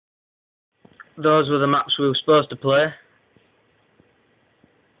those were the maps we were supposed to play.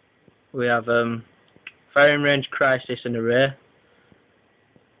 We have Firing Range, Crisis and Array.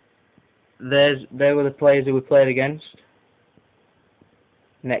 They were the players who we played against.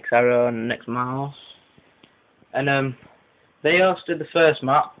 Next Arrow and Next Mars. And they hosted the first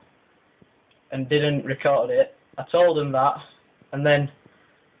map and didn't record it. I told them that, and then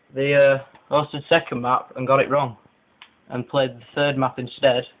they hosted second map and got it wrong and played the third map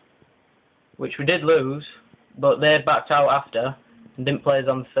instead, which we did lose, but they backed out after and didn't play us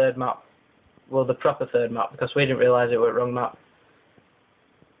on the third map. Well, the proper third map, because we didn't realise it was the wrong map.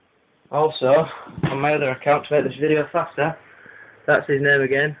 Also, on my other account, to make this video faster, that's his name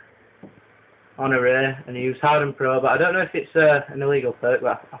again, on Array, and he used Harden Pro, but I don't know if it's an illegal perk,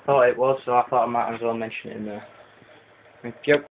 but I thought it was, so I thought I might as well mention it in there. Thank you.